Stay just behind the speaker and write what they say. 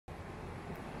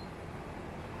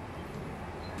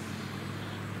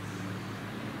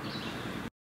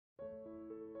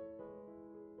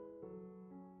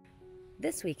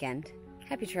This weekend,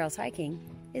 Happy Trails Hiking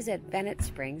is at Bennett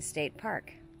Spring State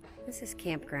Park. This is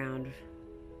Campground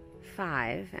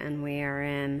 5, and we are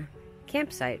in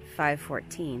campsite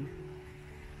 514.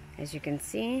 As you can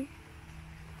see,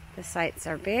 the sites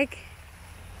are big.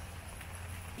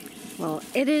 Well,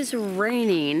 it is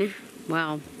raining.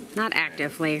 Well, not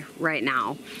actively right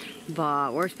now,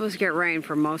 but we're supposed to get rain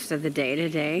for most of the day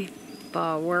today.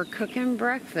 But we're cooking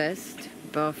breakfast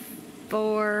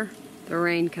before the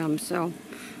rain comes, so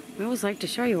we always like to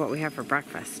show you what we have for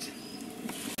breakfast.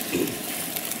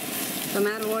 So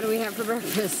Matt, what do we have for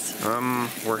breakfast?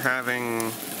 We're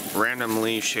having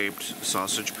randomly shaped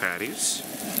sausage patties.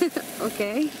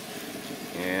 Okay.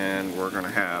 And we're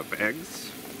gonna have eggs.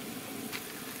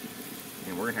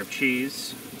 And we're gonna have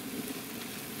cheese.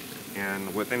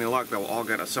 And with any luck, they'll all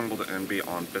get assembled and be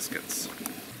on biscuits.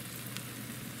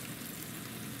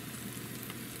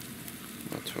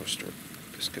 I'll toast our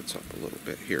biscuits up a little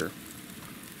bit here.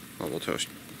 Well, we'll toast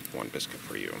one biscuit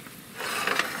for you.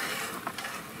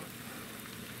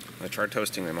 I tried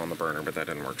toasting them on the burner, but that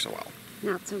didn't work so well.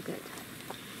 Not so good.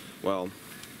 Well,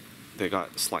 they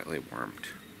got slightly warmed.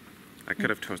 I could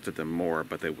have toasted them more,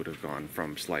 but they would have gone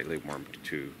from slightly warmed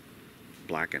to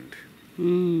blackened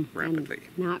rapidly.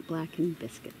 Not blackened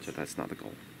biscuits. So that's not the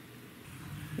goal.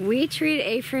 We treat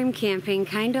A-frame camping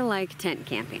kind of like tent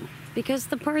camping, because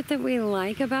the part that we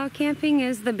like about camping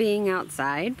is the being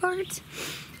outside part.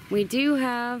 We do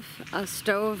have a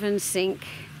stove and sink,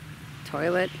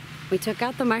 toilet. We took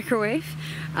out the microwave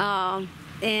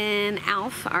in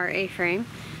Alf, our A-frame,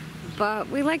 but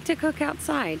we like to cook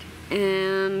outside,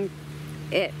 and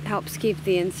it helps keep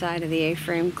the inside of the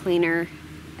A-frame cleaner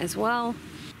as well.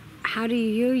 How do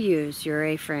you use your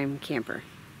A-frame camper?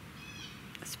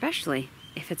 Especially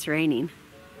if it's raining.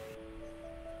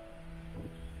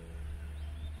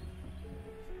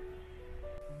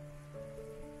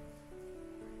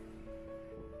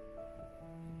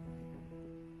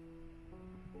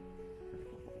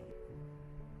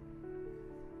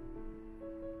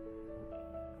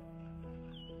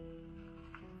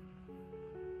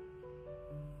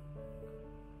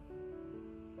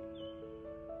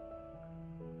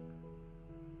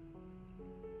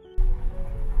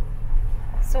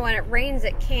 So when it rains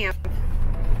at camp,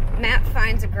 Matt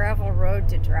finds a gravel road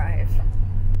to drive.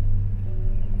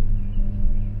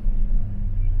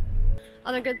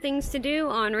 Other good things to do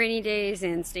on rainy days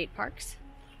in state parks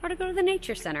are to go to the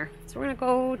nature center. So we're gonna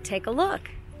go take a look.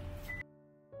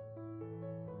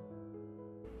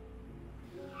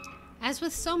 As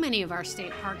with so many of our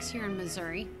state parks here in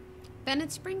Missouri,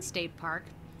 Bennett Spring State Park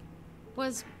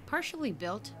was partially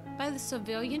built by the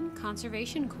Civilian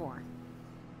Conservation Corps.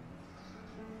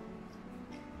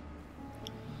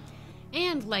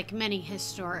 And like many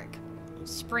historic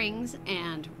springs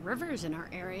and rivers in our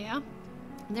area,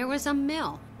 there was a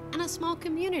mill and a small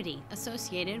community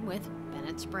associated with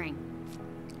Bennett Spring.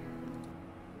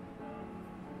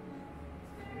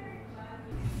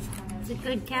 It's a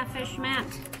good catfish, Matt.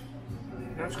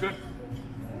 That's good.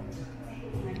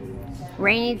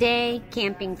 Rainy day,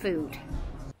 camping food.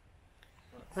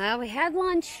 Well, we had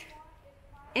lunch,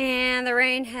 and the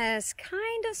rain has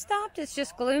kind of stopped. It's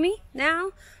just gloomy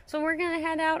now. So we're gonna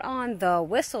head out on the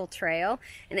Whistle Trail,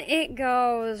 and it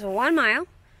goes 1 mile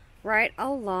right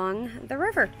along the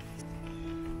river.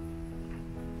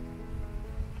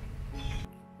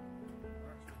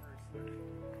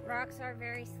 Rocks are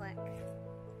very slick.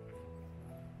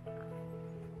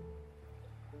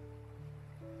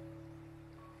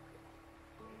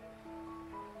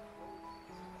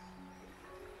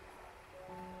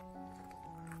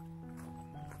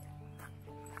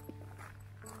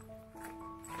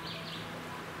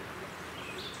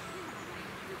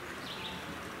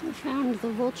 We found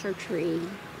the vulture tree.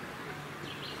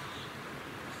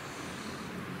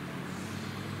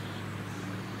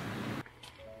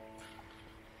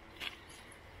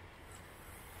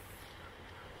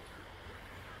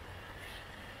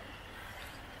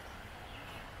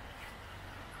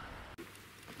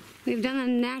 We've done a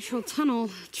natural tunnel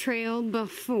trail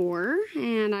before,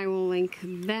 and I will link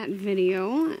that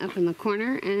video up in the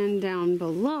corner and down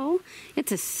below.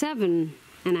 It's a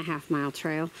 7.5 mile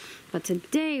trail, but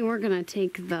today we're gonna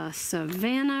take the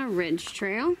Savannah Ridge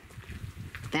Trail,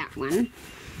 that one,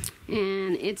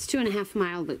 and it's 2.5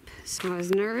 mile loop. So I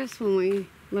was nervous when we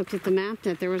looked at the map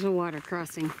that there was a water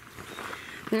crossing.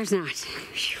 There's not.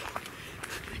 Whew.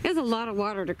 There's a lot of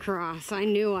water to cross. I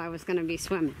knew I was gonna be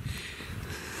swimming.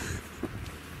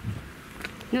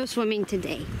 No swimming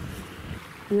today.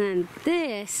 And then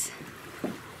this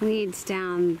leads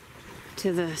down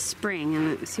to the spring,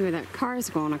 and see where that car is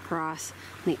going across.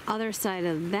 On the other side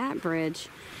of that bridge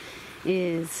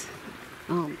is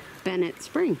Bennett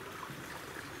Spring.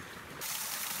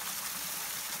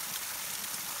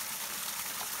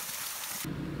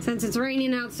 Since it's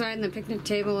raining outside and the picnic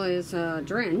table is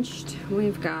drenched,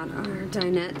 we've got our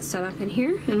dinette set up in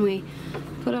here, and we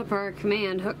put up our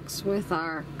command hooks with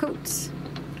our coats.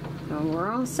 So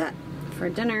we're all set for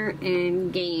dinner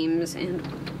and games and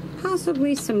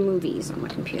possibly some movies on the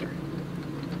computer.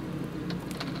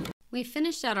 We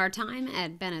finished out our time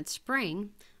at Bennett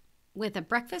Spring with a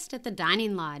breakfast at the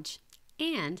dining lodge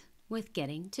and with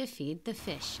getting to feed the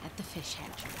fish at the fish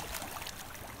hatchery.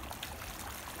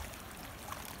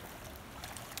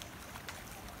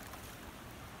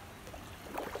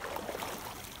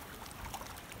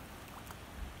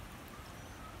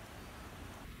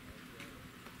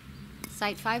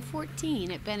 Site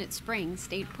 514 at Bennett Spring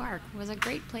State Park was a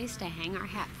great place to hang our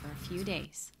hat for a few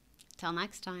days. Till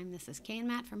next time, this is Kay and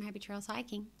Matt from Happy Trails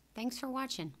Hiking. Thanks for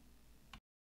watching.